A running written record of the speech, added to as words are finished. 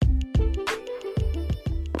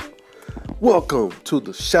Welcome to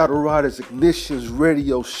the Shaddowryderz Ignitionz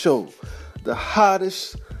radio show, the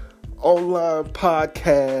hottest online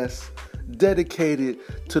podcast dedicated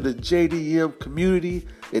to the JDM community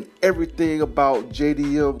and everything about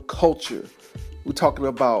JDM culture. We're talking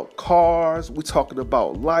about cars, we're talking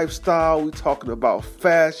about lifestyle, we're talking about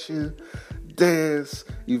fashion, dance,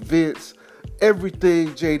 events, everything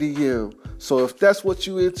JDM. So if that's what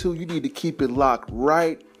you're into, you need to keep it locked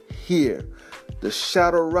right here. The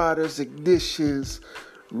Shaddowryderz Ignitionz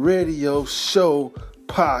radio show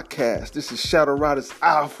podcast. This is Shaddowryderz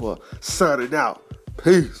Alpha signing out.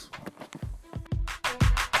 Peace.